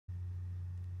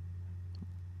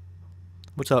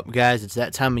What's up, guys? It's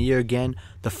that time of year again.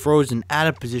 The frozen out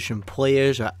of position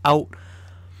players are out.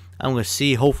 I'm going to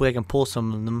see. Hopefully I can pull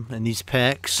some of them in these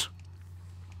packs.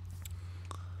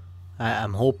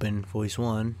 I'm hoping for at least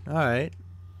one. Alright.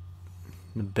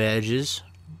 The badges.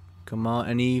 Come on.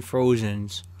 Any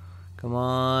frozens? Come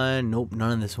on. Nope,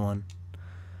 none of this one.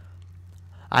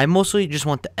 I mostly just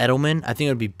want the Edelman. I think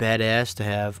it would be badass to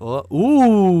have. Oh,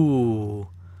 ooh.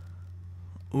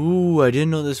 Ooh, I didn't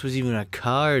know this was even a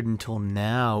card until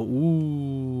now.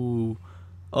 Ooh.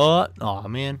 Oh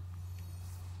man.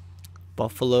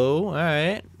 Buffalo.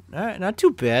 Alright. Alright, not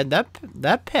too bad.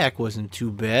 That pack wasn't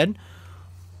too bad.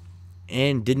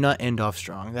 And did not end off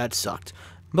strong. That sucked.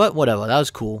 But whatever. That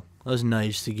was cool. That was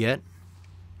nice to get.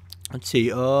 Let's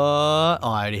see. Oh, I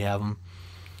already have them.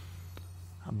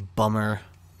 A bummer.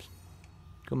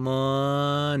 Come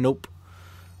on. Nope.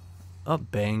 Oh,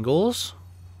 Bengals.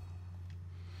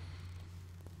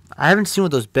 I haven't seen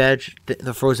what those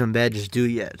the frozen badges do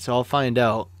yet, so I'll find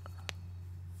out.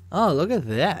 Oh, look at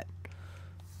that.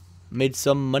 Made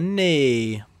some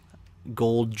money.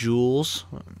 Gold jewels.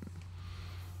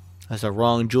 That's the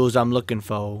wrong jewels I'm looking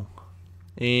for.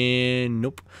 And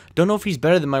nope. Don't know if he's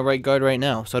better than my right guard right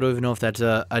now, so I don't even know if that's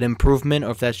an improvement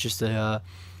or if that's just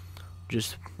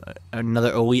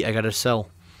another elite I gotta sell.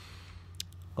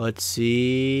 Let's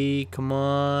see. Come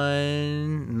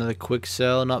on. Another quick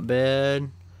sell, not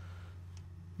bad.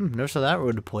 Never saw that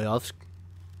road to playoffs.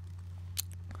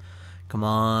 Come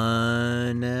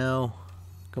on now.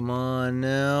 Come on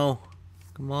now.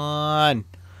 Come on.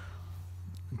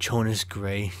 Jonas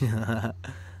Gray.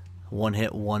 One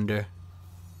hit wonder.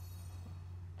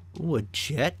 Ooh, a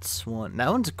Jets one.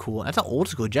 That one's cool. That's an old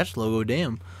school Jets logo.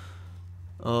 Damn.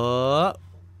 I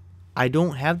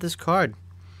don't have this card.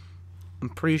 I'm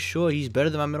pretty sure he's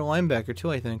better than my middle linebacker too,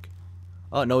 I think.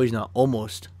 Oh, no, he's not.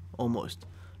 Almost. Almost.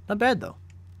 Not bad, though.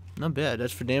 Not bad.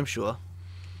 That's for damn sure.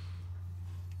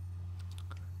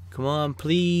 Come on,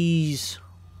 please.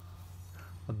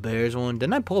 A Bears one.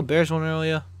 Didn't I pull a Bears one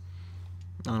earlier?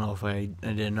 I don't know if I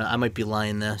didn't. I might be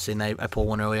lying there saying I pulled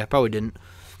one earlier. I probably didn't.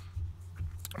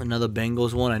 Another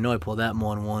Bengals one. I know I pulled that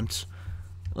more than once.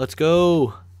 Let's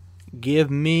go.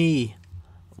 Give me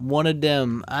one of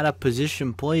them out of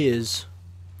position players.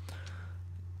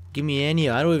 Give me any.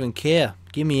 I don't even care.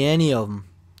 Give me any of them.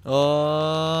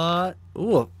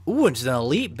 Ooh, it's an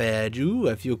elite badge. Ooh,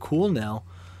 I feel cool now.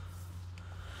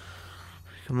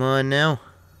 Come on now.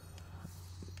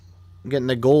 I'm getting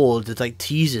the gold. It's like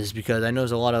teases because I know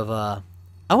there's a lot of I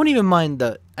wouldn't even mind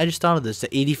I just thought of this,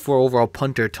 the 84 overall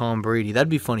punter Tom Brady. That'd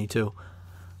be funny too.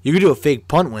 You could do a fake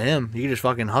punt with him. You could just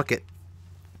fucking huck it.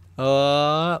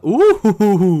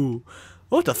 Ooh.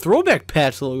 Oh, it's a throwback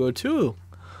patch logo too.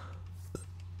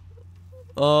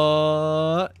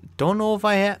 Don't know if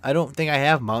I have. I don't think I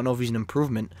have him. I don't know if he's an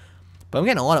improvement. But I'm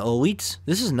getting a lot of elites.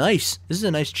 This is nice. This is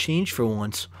a nice change for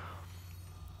once.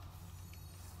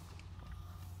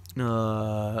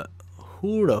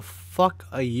 Who the fuck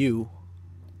are you?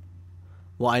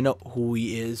 Well, I know who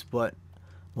he is, but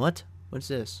what? What's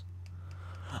this?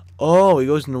 Oh, he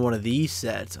goes into one of these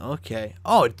sets. Okay.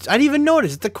 Oh, I didn't even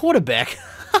notice. It's the quarterback.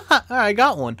 Alright, I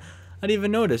got one. I didn't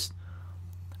even notice.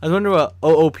 I was wondering what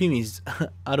OOP means.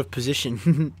 Out of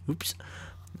position. Oops.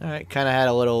 Alright, kind of had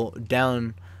a little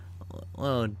downy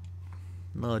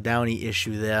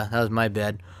issue there. That was my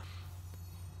bad.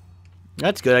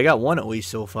 That's good. I got one at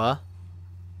least so far.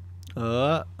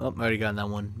 I already got that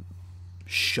one.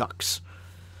 Shucks.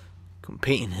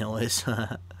 Peyton Hill is.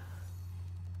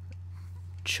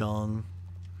 Chung.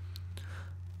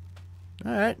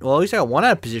 Alright, well at least I got one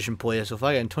out of position player so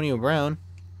far. I got Antonio Brown.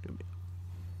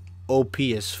 OP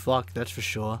as fuck, that's for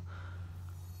sure.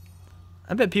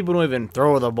 I bet people don't even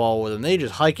throw the ball with him. They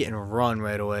just hike it and run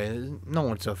right away. No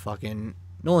one's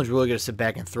really gonna sit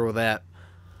back and throw that.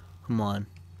 Come on.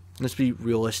 Let's be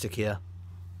realistic here.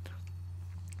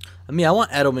 I mean, I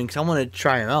want Edelman because I want to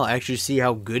try him out. Actually see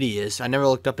how good he is. I never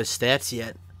looked up his stats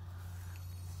yet.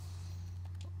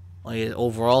 Like his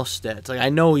overall stats. Like I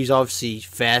know he's obviously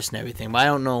fast and everything, but I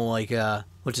don't know like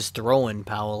what's his throwing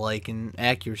power like and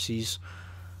accuracies.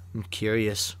 I'm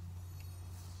curious.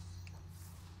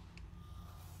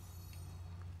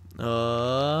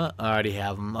 I already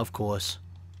have him, of course.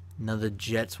 Another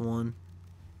Jets one.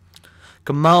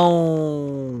 Come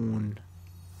on.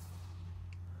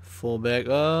 Fullback.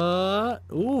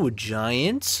 Ooh,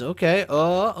 Giants. Okay.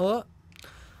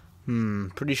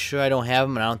 Pretty sure I don't have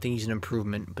him, and I don't think he's an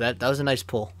improvement. But that was a nice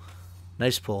pull.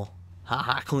 Nice pull.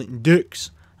 Ha, Clinton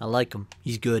Dix. I like him.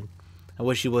 He's good. I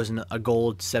wish he wasn't a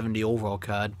gold 70 overall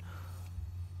card.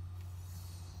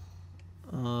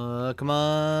 Come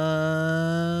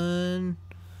on.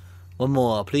 One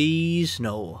more, please.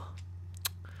 No.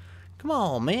 Come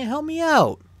on, man. Help me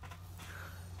out.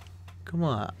 Come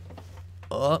on.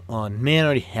 Oh man, I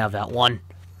already have that one.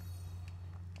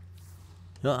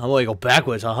 Oh, how about I go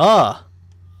backwards? Aha!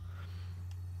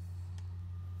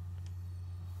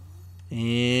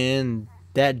 And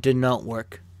that did not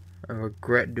work. I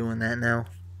regret doing that now.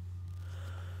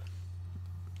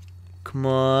 Come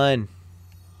on.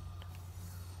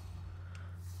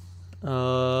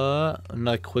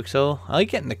 Another quick sell. I like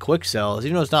getting the quick sells,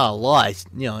 even though it's not a lot. It's,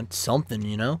 you know, it's something,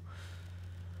 you know.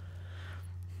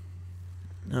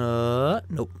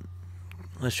 Nope.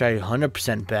 Let's try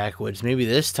 100% backwards. Maybe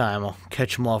this time I'll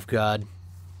catch him off guard.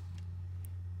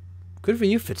 Good for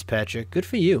you, Fitzpatrick. Good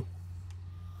for you.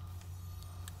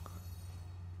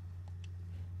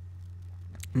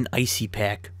 An icy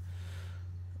pack.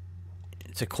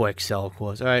 It's a quick sell, of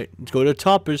course. Alright, let's go to the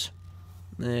toppers.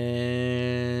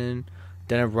 And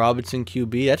then a Robinson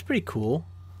QB. That's pretty cool.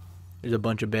 There's a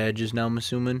bunch of badges now, I'm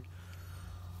assuming.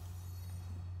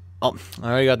 Oh, I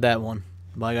already got that one.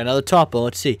 But I got another topper.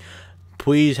 Let's see.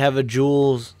 Please have a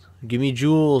Jules. Give me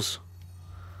Jules.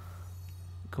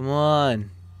 Come on.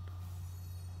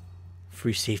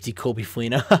 Free safety, Kobe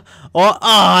Fleener.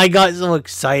 I got so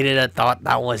excited. I thought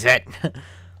that was it.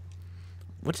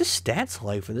 What's his stats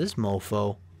like for this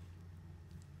mofo?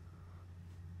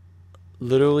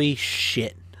 Literally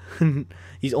shit.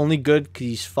 He's only good because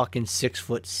he's fucking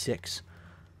 6'6".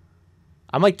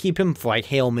 I might keep him for like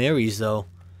Hail Marys though.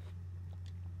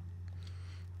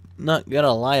 Not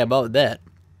gonna lie about that.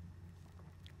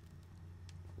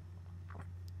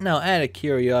 Now, out of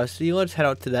curiosity, let's head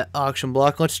out to that auction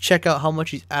block. Let's check out how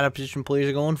much these out of position players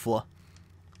are going for.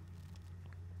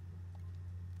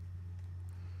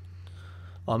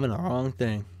 Oh, I'm in the wrong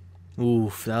thing.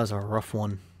 Oof, that was a rough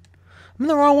one. I'm in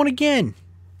the wrong one again.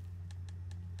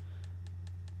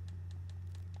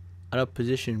 Out of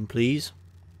position, please.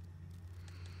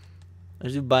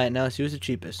 Let's do buy it now. See who's the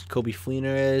cheapest. Kobe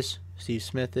Fleener is. Steve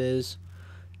Smith is.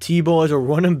 Tebow is a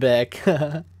running back.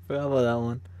 Forgot about that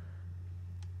one.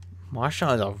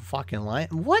 Marshawn is a fucking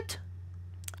lion. What?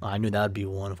 Oh, I knew that would be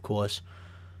one, of course.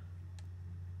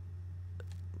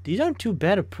 These aren't too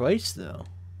bad a price, though.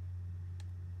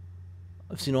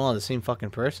 I've seen all the same fucking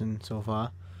person so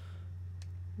far.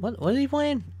 What is he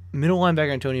playing? Middle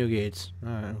linebacker Antonio Gates.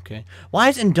 Alright, okay. Why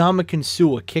is Ndamukong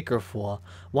Suh a kicker for?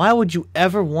 Why would you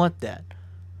ever want that?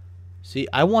 See,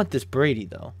 I want this Brady,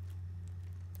 though.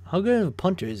 How good of a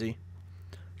punter is he?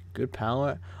 Good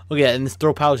power. Oh, yeah, and this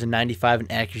throw power is a 95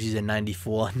 and accuracy is a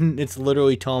 94. It's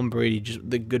literally Tom Brady, just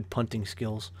the good punting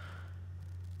skills.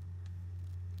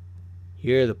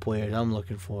 Here are the players I'm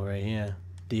looking for right here.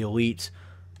 The elites.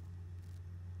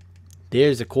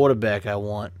 There's the quarterback I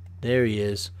want. There he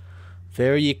is.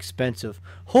 Very expensive.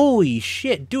 Holy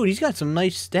shit, dude, he's got some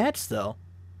nice stats, though.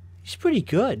 He's pretty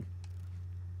good.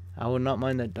 I would not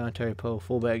mind that Dontari Poe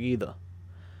fullback either.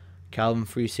 Calvin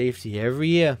free safety. Every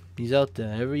year, he's out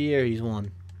there. Every year, he's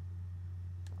won.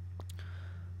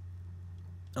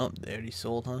 Oh, there he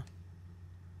sold, huh?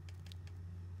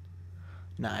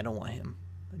 Nah, I don't want him.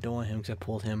 I don't want him because I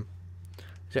pulled him.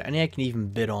 Is there any I can even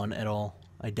bid on at all?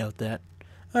 I doubt that.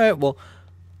 Alright, well,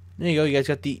 there you go. You guys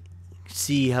got the...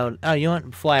 See how... Oh, you know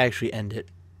what? Before I actually end it,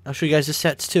 I'll show you guys the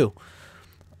sets, too.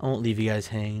 I won't leave you guys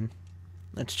hanging.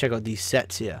 Let's check out these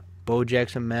sets here. Bo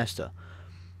Jackson Master.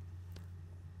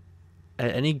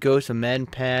 At any ghost of Madden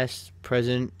past,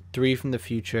 present, 3 from the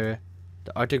future.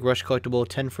 The Arctic Rush collectible,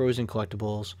 10 frozen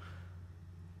collectibles.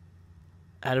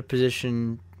 Out of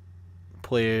position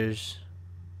players.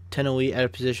 10 elite out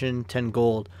of position, 10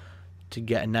 gold. To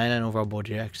get a 99 overall Bo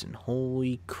Jackson.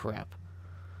 Holy crap.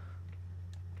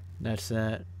 That's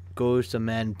that. Goes to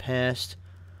Madden past.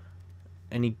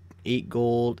 Any 8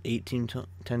 gold, 10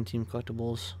 team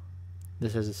collectibles.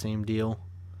 This has the same deal.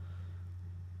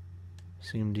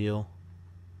 Same deal.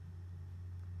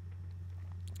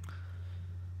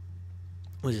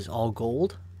 Was this all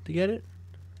gold to get it?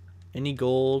 Any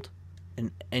gold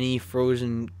and any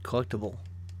frozen collectible.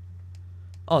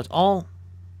 Oh, it's all...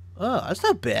 Oh, that's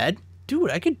not bad.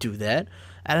 Dude, I could do that.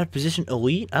 Out of position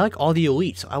elite. I like all the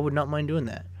elites, so I would not mind doing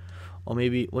that. Or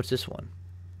maybe, what's this one?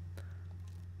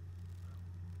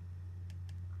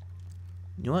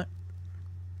 You know what?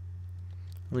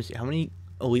 Let me see. How many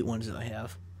elite ones do I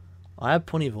have? I have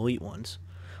plenty of elite ones.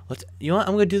 You know what?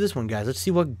 I'm going to do this one, guys. Let's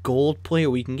see what gold player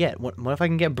we can get. What if I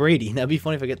can get Brady? That'd be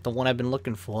funny if I get the one I've been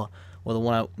looking for. Or the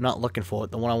one I'm not looking for.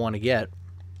 The one I want to get.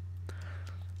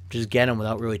 Just get him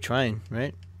without really trying,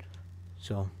 right?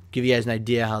 So, give you guys an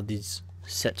idea how these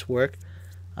sets work.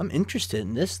 I'm interested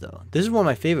in this, though. This is one of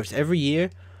my favorites. Every year,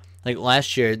 Like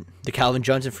last year, the Calvin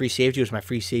Johnson free safety was my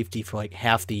free safety for like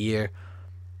half the year.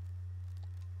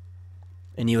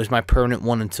 And he was my permanent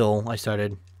one until I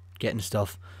started getting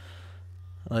stuff.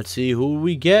 Let's see who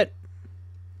we get.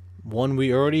 One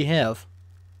we already have.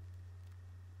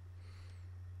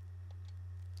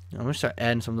 I'm going to start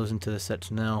adding some of those into the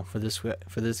sets now for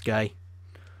this guy.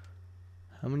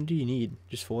 How many do you need?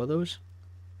 Just 4 of those?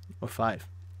 Or 5?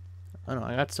 I don't know.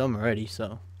 I got some already,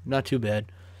 so not too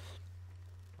bad.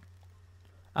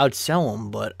 I would sell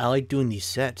them, but I like doing these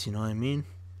sets, you know what I mean?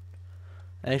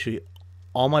 Actually,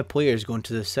 all my players go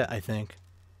into this set, I think.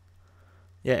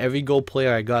 Yeah, every gold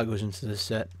player I got goes into this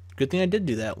set. Good thing I did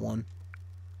do that one.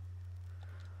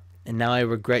 And now I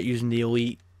regret using the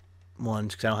elite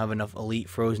ones because I don't have enough elite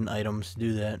frozen items to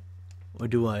do that. Or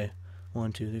do I?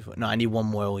 1, 2, 3, 4. No, I need one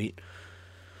more elite.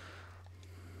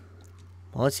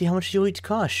 Well, let's see how much the elites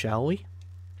cost, shall we?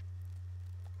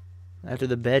 After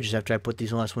the badges, after I put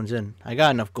these last ones in. I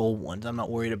got enough gold ones. I'm not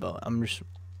worried about. I'm just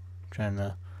trying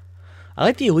to... I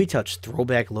like the Elite Touch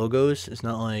throwback logos. It's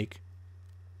not like...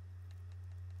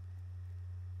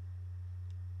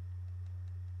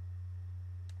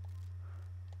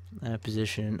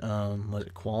 position, was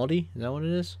it quality? Is that what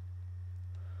it is?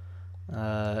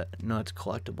 No, it's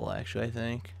collectible, actually, I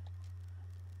think.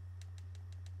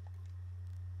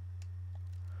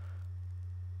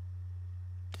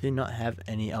 Do they not have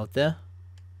any out there?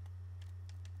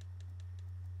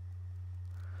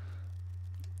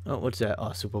 Oh, what's that?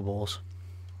 Oh, Super Bowls.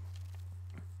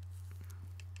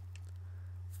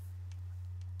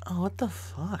 Oh, what the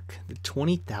fuck? The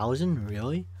 20,000?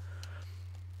 Really?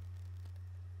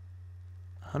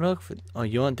 How do I look for... Oh,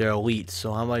 you want their elites,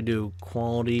 so how do I do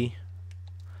quality?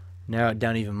 Narrow it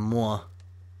down even more.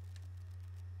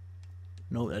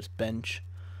 No, that's bench.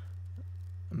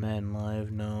 Madden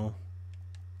Live, no.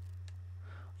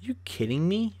 Are you kidding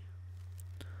me?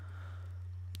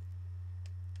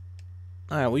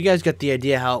 Alright, well, you guys got the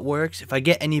idea how it works. If I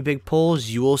get any big pulls,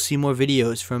 you will see more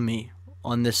videos from me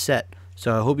on this set.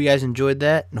 So I hope you guys enjoyed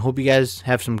that, and hope you guys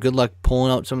have some good luck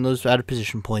pulling out some of those out of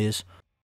position plays.